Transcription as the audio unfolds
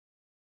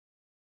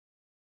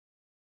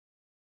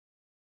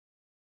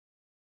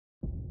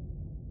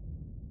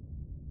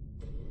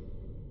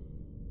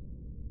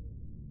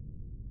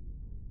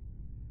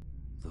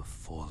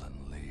fallen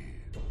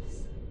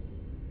leaves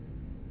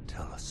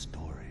tell a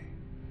story.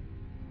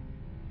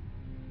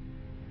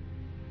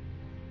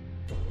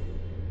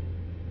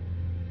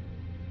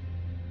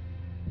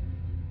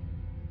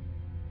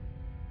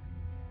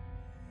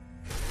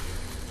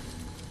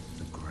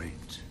 The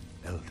great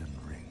Elden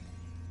Ring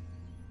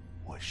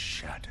was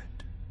shattered.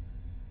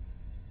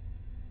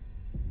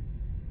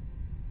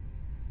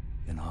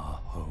 In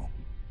our home,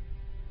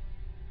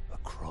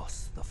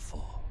 across the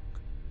fog,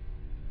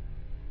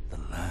 the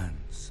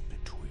lands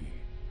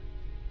between.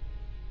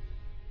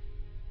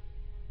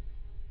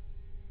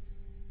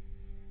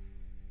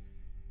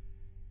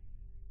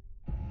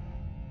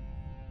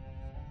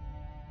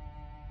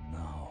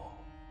 Now,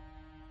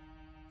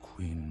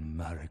 Queen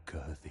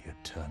Marika the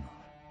Eternal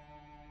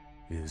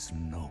is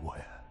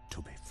nowhere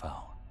to be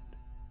found.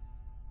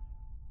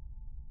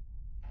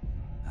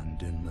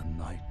 And in the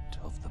night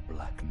of the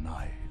Black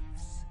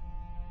Knives,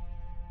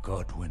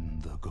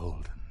 Godwyn the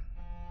Golden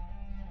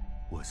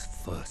was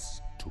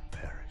first to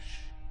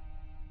perish.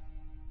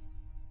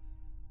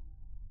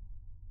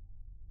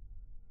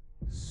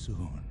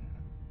 Soon,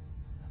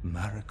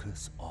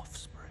 Marika's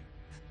offspring,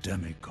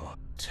 demigod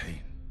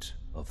taint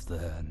of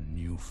their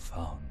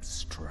newfound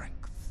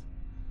strength,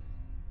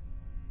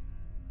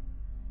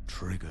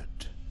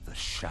 triggered the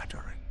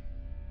shattering.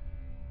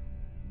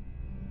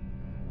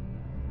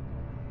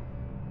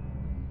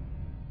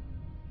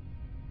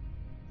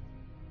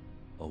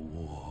 A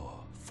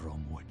war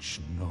from which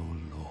no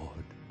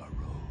lord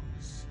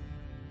arose.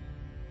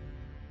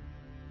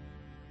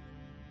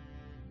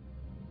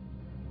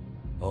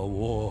 A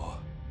war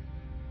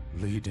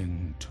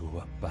leading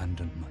to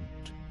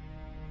abandonment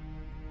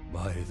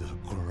by the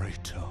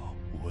greater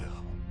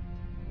will.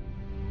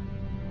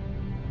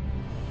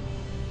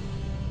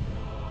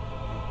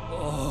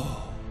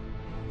 Oh,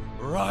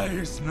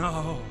 rise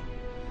now,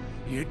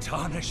 ye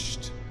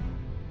tarnished,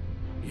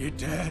 ye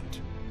dead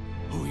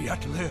who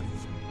yet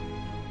live.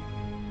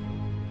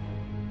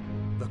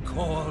 The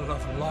call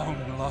of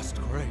long-lost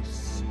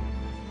grace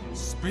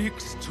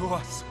speaks to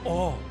us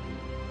all.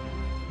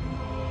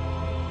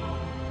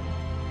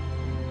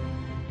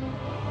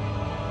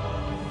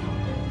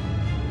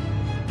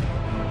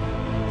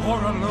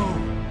 Horalu,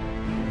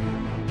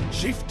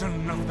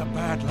 chieftain of the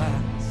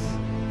Badlands,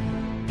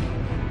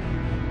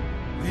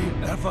 the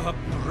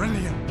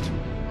ever-brilliant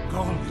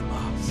Gold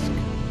Mask,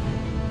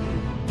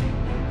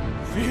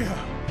 Fear,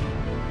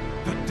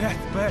 the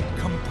deathbed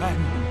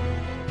companion,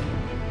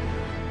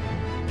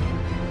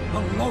 the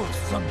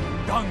loathsome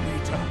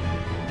dung-eater,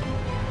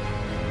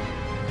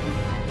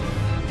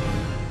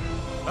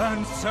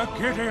 and Sir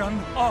Gideon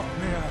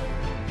Ofnir,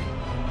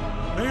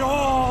 the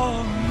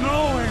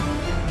all-knowing.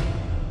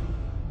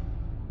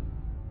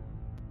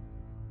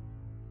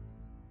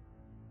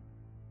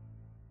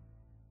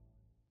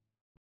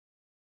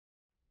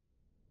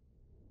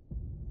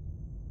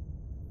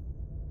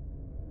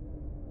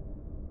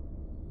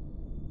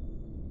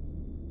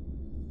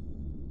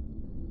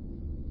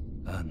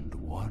 And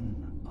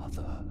one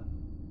other,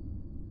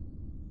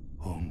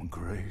 whom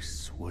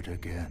grace would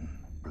again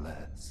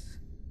bless.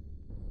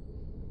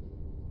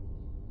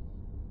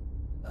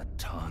 A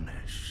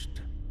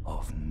tarnished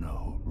of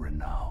no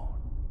renown.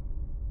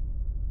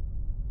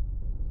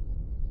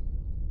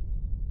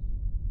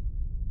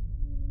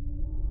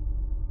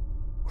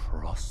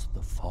 Cross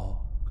the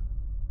fog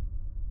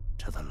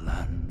to the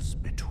lands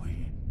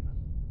between.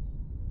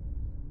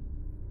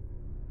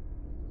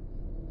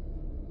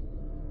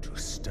 To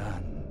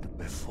stand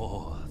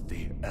before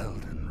the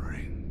Elden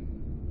Ring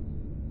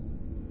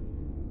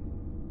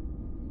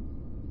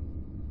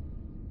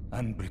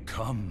and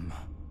become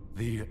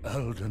the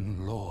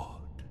Elden Lord.